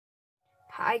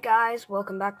Hi guys,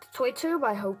 welcome back to TOYtube.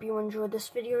 I hope you enjoyed this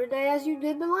video today as you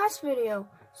did the last video.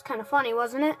 It's kind of funny,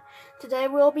 wasn't it? Today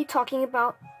we'll be talking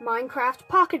about Minecraft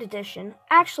Pocket Edition.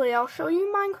 Actually, I'll show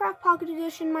you Minecraft Pocket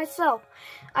Edition myself.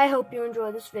 I hope you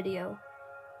enjoy this video.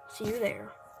 See you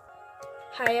there.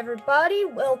 Hi everybody,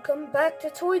 welcome back to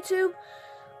TOYtube.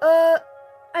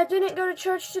 I didn't go to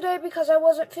church today because I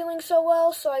wasn't feeling so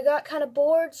well, so I got kind of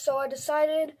bored, so I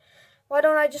decided, why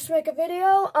don't I just make a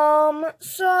video?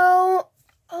 So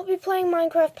I'll be playing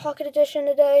Minecraft Pocket Edition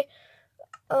today.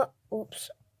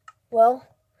 Well,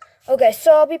 okay,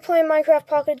 so I'll be playing Minecraft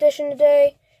Pocket Edition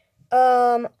today.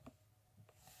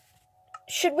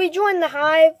 Should we join the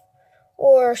Hive,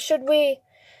 or should we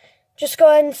just go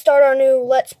ahead and start our new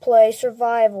Let's Play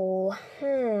Survival?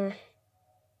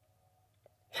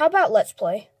 How about Let's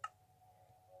Play?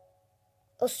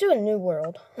 Let's do a new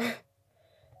world.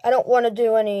 I don't want to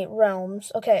do any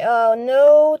realms. Okay,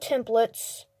 no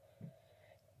templates.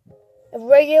 A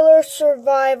regular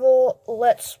survival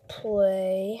Let's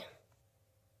Play.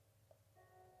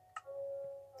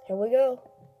 Here we go.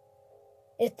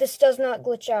 If this does not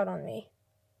glitch out on me.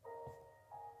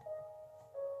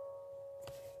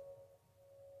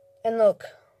 And look,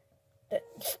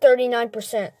 it's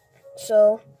 39%.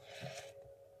 So,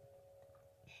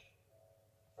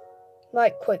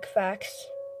 like quick facts.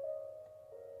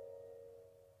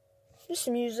 This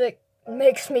music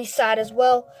makes me sad as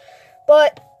well.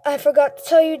 But I forgot to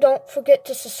tell you, don't forget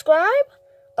to subscribe.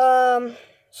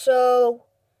 So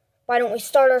why don't we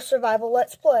start our survival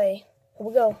Let's Play? Here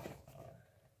we go.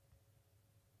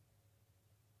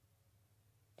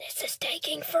 This is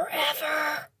taking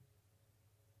forever.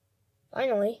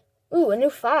 Finally. Ooh, a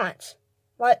new font.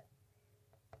 What?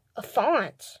 A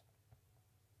font.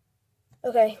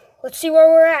 Okay, let's see where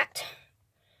we're at.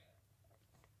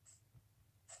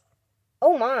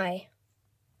 Oh my.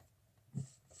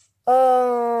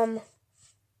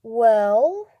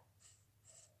 Well,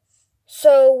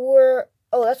 so we're,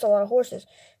 oh, that's a lot of horses.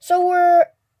 So we're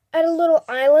at a little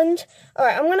island.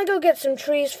 Alright, I'm gonna go get some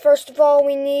trees. First of all,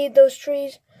 we need those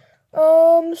trees.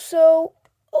 Oh,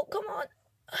 come on.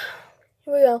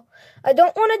 Here we go. I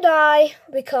don't want to die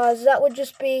because that would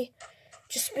just be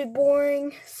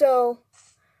boring. So,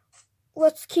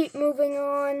 let's keep moving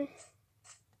on.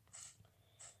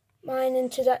 Mine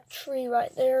into that tree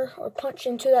right there, or punch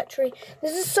into that tree.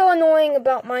 This is so annoying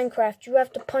about Minecraft. You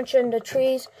have to punch into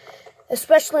trees,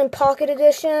 especially in Pocket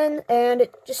Edition, and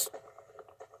it just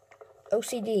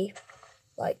OCD.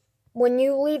 Like, when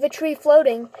you leave a tree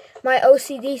floating, my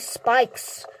OCD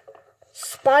spikes.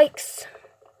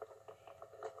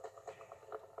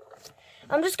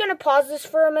 I'm just gonna pause this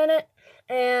for a minute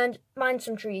and mine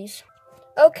some trees.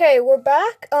 Okay, we're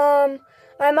back.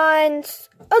 I mined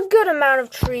a good amount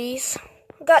of trees.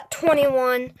 Got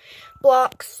 21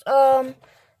 blocks.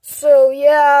 So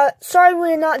yeah, sorry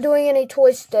we're not doing any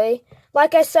toys today.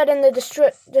 Like I said in the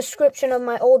description of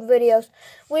my old videos,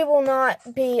 we will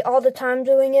not be all the time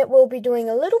doing it. We'll be doing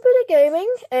a little bit of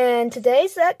gaming, and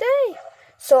today's that day.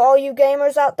 So all you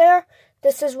gamers out there,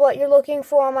 this is what you're looking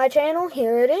for on my channel.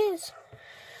 Here it is.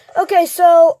 Okay,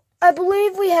 so I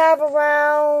believe we have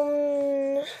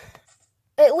around,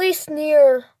 at least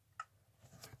near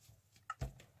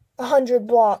 100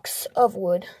 blocks of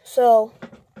wood. So,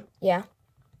 yeah.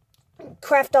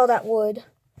 Craft all that wood.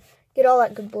 Get all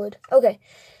that good wood. Okay,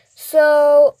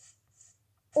 so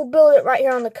we'll build it right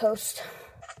here on the coast.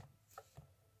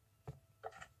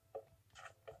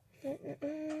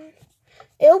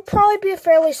 It'll probably be a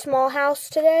fairly small house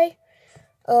today.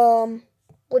 We'll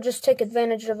just take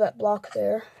advantage of that block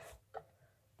there.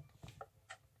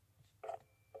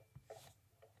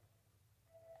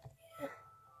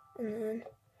 And then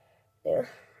there.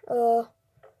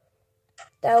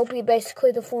 That'll be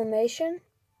basically the formation.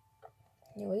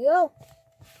 Here we go.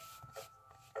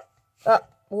 Oh,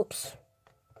 whoops.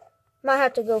 Might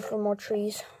have to go for more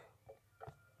trees.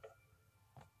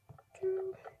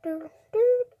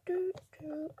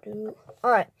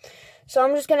 Alright, so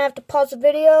I'm just gonna have to pause the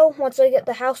video once I get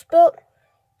the house built.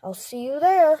 I'll see you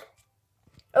there.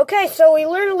 Okay, so we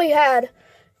literally had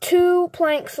 2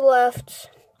 planks left.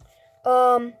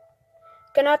 Gonna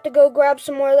have to go grab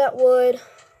some more of that wood.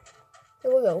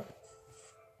 Here we go.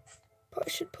 Probably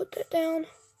should put that down.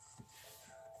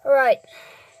 Alright.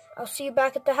 I'll see you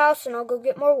back at the house and I'll go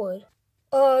get more wood.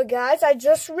 Guys, I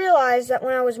just realized that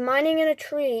when I was mining in a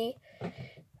tree,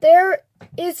 there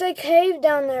is a cave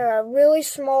down there. A really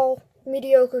small,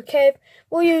 mediocre cave.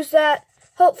 We'll use that.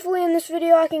 Hopefully in this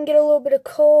video I can get a little bit of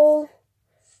coal.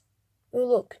 Ooh,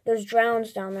 look. There's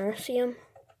drowns down there. See them?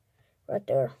 Right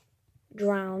there.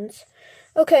 Drowns.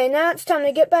 Okay, now it's time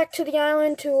to get back to the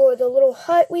island, to the little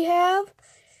hut we have.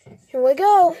 Here we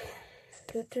go.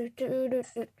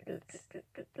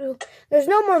 There's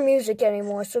no more music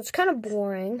anymore, so it's kind of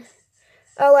boring.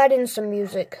 I'll add in some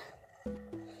music.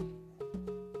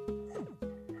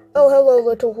 Oh, hello,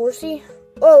 little horsey.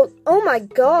 Oh my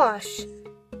gosh.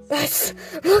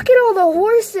 Look at all the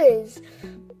horses.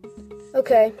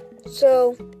 Okay,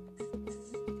 so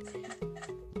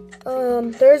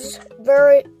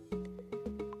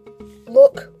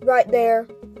look right there.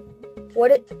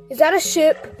 Is that a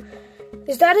ship?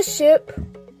 Is that a ship?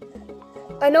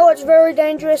 I know it's very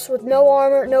dangerous with no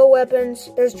armor, no weapons.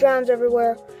 There's drowns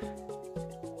everywhere.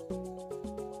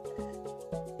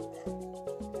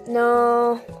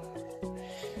 No.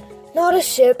 Not a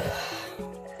ship.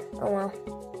 Oh well.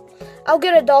 I'll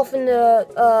get a dolphin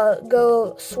to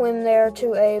go swim there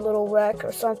to a little wreck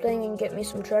or something and get me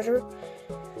some treasure.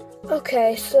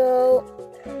 Okay, so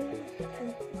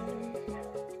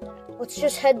let's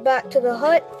just head back to the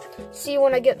hut. See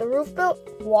when I get the roof built.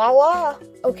 Voila!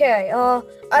 Okay,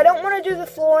 I don't want to do the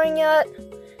flooring yet.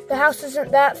 The house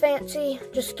isn't that fancy.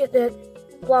 Just get the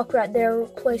block right there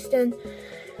placed in.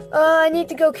 I need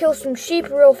to go kill some sheep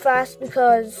real fast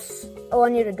because... Oh, I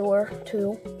need a door,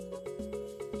 too.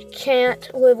 You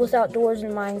can't live without doors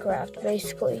in Minecraft,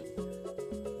 basically.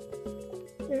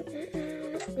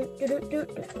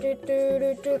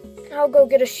 I'll go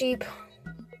get a sheep.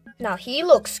 Now, he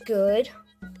looks good.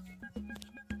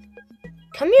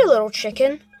 Come here, little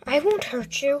chicken. I won't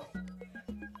hurt you.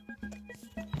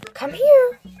 Come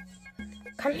here.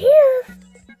 Come here.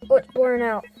 Oh, it's blurring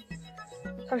out.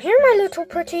 Come here, my little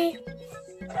pretty.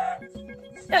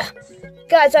 Ugh.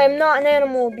 Guys, I am not an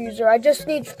animal abuser. I just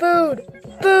need food.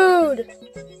 Food!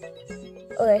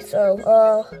 Okay,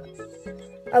 so,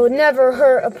 I would never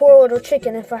hurt a poor little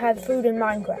chicken if I had food in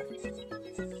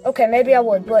Minecraft. Okay, maybe I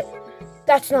would, but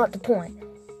that's not the point.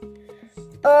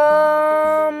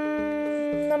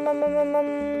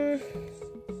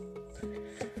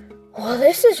 Well,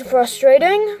 this is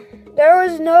frustrating. There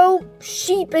is no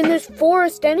sheep in this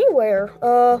forest anywhere.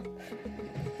 We're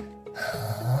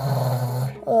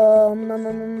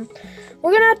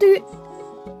gonna have to...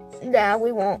 Nah,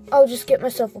 we won't. I'll just get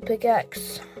myself a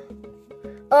pickaxe.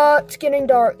 It's getting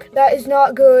dark. That is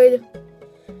not good.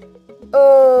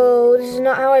 Oh, this is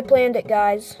not how I planned it,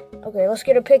 guys. Okay, let's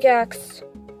get a pickaxe.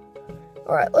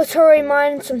 Alright, let's hurry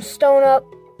mine some stone up.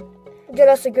 Get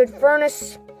us a good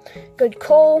furnace. Good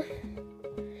coal.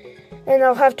 And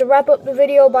I'll have to wrap up the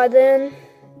video by then.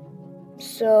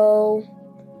 So...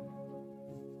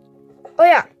 Oh,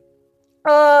 yeah.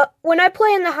 When I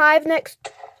play in the hive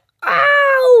next...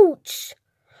 Ouch!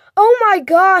 Oh my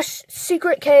gosh!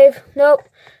 Secret cave. Nope.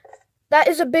 That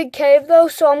is a big cave, though,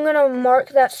 so I'm gonna mark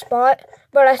that spot.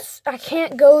 But I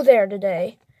can't go there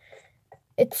today.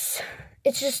 It's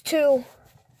just too...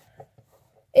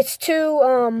 It's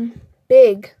too,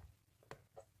 big.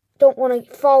 Don't want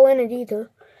to fall in it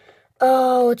either.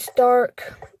 Oh, it's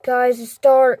dark. Guys, it's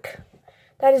dark.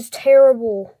 That is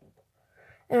terrible.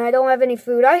 And I don't have any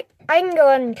food. I can go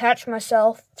ahead and catch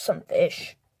myself some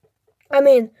fish. I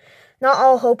mean, not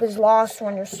all hope is lost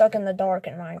when you're stuck in the dark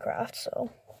in Minecraft,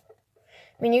 so.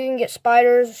 I mean, you can get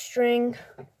spiders, string.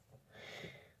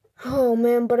 Oh,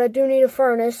 man, but I do need a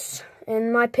furnace.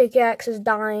 And my pickaxe is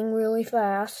dying really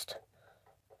fast.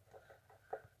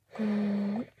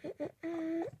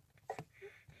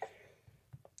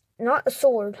 Not a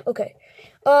sword. Okay.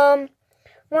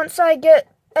 Once I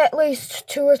get at least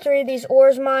 2 or 3 of these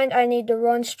ores mined, I need to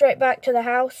run straight back to the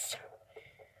house.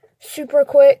 Super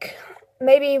quick.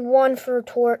 Maybe 1 for a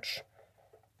torch.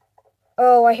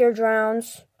 Oh, I hear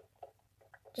drowns.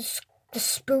 This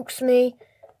spooks me.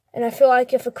 And I feel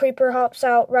like if a creeper hops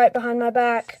out right behind my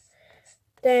back,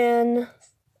 then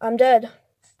I'm dead.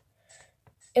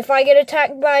 If I get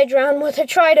attacked by a drown with a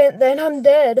trident, then I'm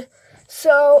dead.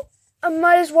 So, I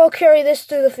might as well carry this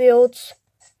through the fields.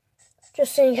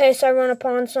 Just in case I run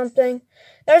upon something.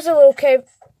 There's a little cave.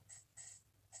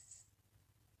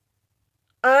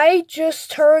 I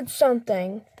just heard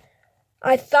something.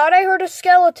 I thought I heard a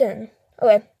skeleton.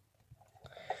 Okay.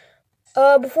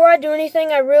 Before I do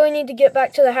anything, I really need to get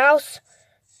back to the house.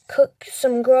 Cook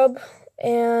some grub.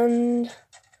 And...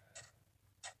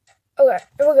 Okay,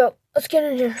 here we go. Let's get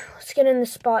in here. Let's get in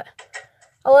this spot.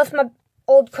 I left my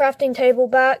old crafting table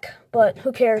back, but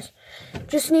who cares?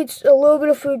 Just needs a little bit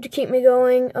of food to keep me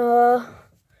going.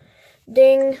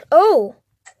 Ding. Oh!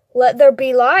 Let there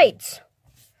be lights.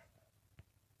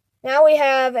 Now we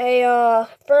have a,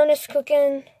 furnace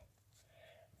cooking.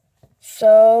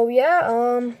 So, yeah,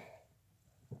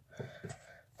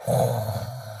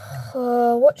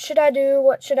 what should I do?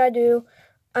 What should I do?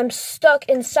 I'm stuck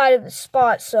inside of the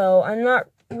spot, so I'm not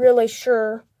really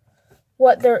sure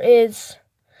what there is.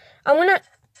 I'm gonna,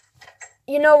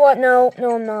 you know what? No,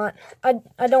 I'm not.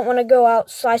 I don't want to go out,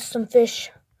 slice some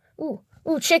fish. Ooh,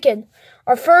 chicken.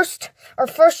 Our first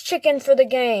chicken for the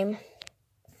game.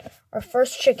 Our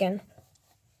first chicken.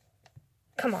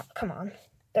 Come on.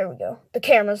 There we go. The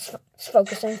camera's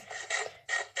focusing.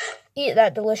 Eat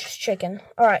that delicious chicken.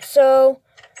 Alright, so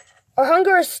our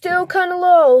hunger is still kind of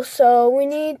low, so we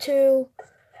need to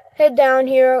head down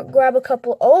here, grab a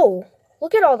couple. Oh,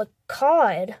 look at all the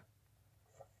cod.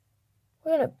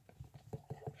 We're gonna.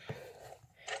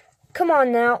 Come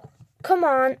on now. Come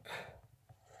on.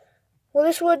 Will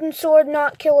this wooden sword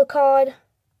not kill a cod?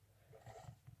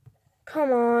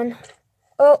 Come on.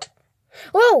 Oh.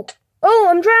 Whoa! Oh,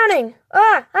 I'm drowning!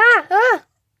 Ah!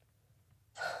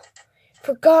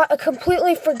 Forgot. I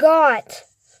completely forgot.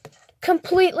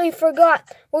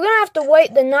 We're gonna have to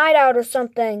wait the night out or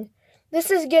something. This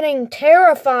is getting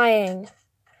terrifying.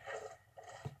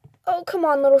 Oh, come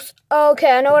on, little... Oh,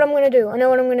 okay, I know what I'm gonna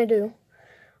do.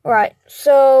 Alright,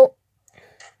 so...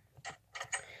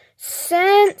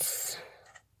 Since...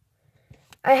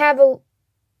 I have a...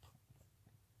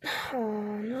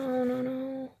 Oh,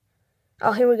 no.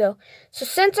 Oh, here we go. So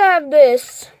since I have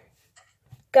this...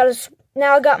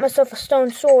 Now I got myself a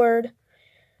stone sword.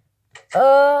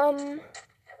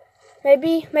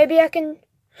 Maybe I can...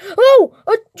 Oh!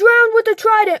 A drowned with a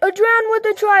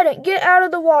trident! Get out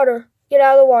of the water.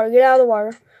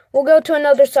 We'll go to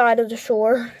another side of the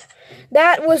shore.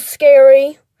 That was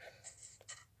scary.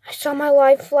 I saw my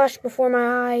life flash before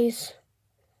my eyes.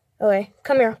 Okay,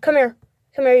 come here,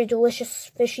 you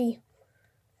delicious fishy.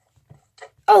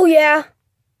 Oh, yeah.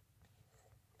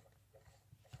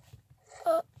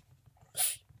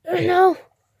 No.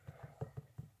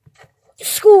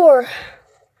 Score.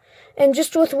 And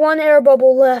just with one air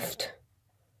bubble left.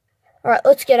 Alright,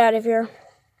 let's get out of here.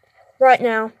 Right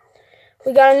now.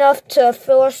 We got enough to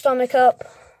fill our stomach up.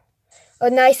 A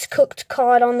nice cooked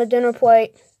cod on the dinner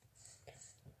plate.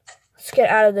 Let's get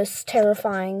out of this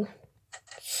terrifying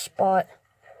spot.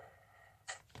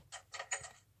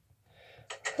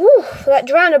 Whew, that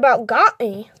drown about got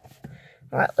me.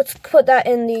 Alright, let's put that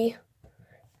in the...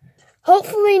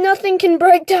 Hopefully nothing can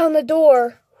break down the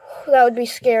door. That would be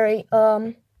scary.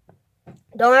 Don't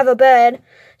have a bed.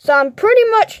 So I'm pretty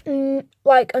much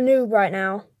like a noob right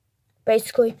now.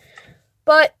 Basically.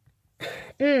 But,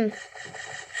 if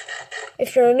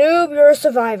you're a noob, you're a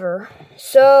survivor.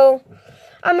 So,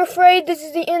 I'm afraid this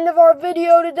is the end of our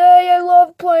video today. I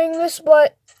love playing this,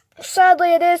 but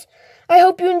sadly it is. I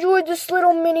hope you enjoyed this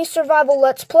little mini survival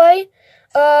let's play.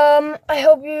 I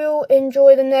hope you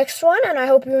enjoy the next one, and I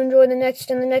hope you enjoy the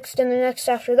next and the next and the next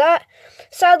after that.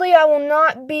 Sadly, I will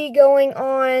not be going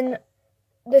on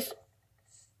this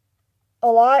a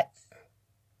lot.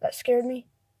 That scared me.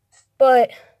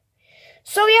 But,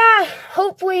 so yeah,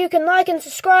 hopefully you can like and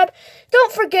subscribe.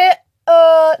 Don't forget,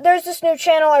 there's this new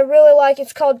channel I really like.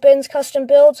 It's called Ben's Custom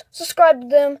Builds. Subscribe to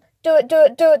them. Do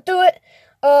it.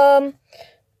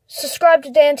 Subscribe to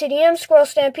Dan TDM, Squirrel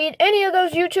Stampede, any of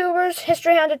those YouTubers,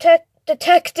 History Hound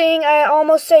Detecting. I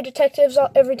almost say detectives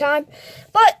every time.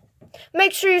 But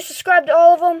make sure you subscribe to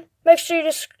all of them. Make sure you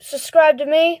just subscribe to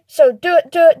me. So do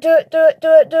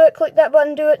it. Click that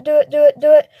button. Do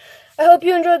it. I hope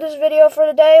you enjoyed this video for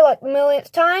today, like the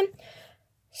millionth time.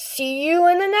 See you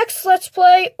in the next Let's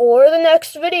Play or the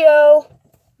next video.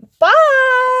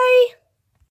 Bye!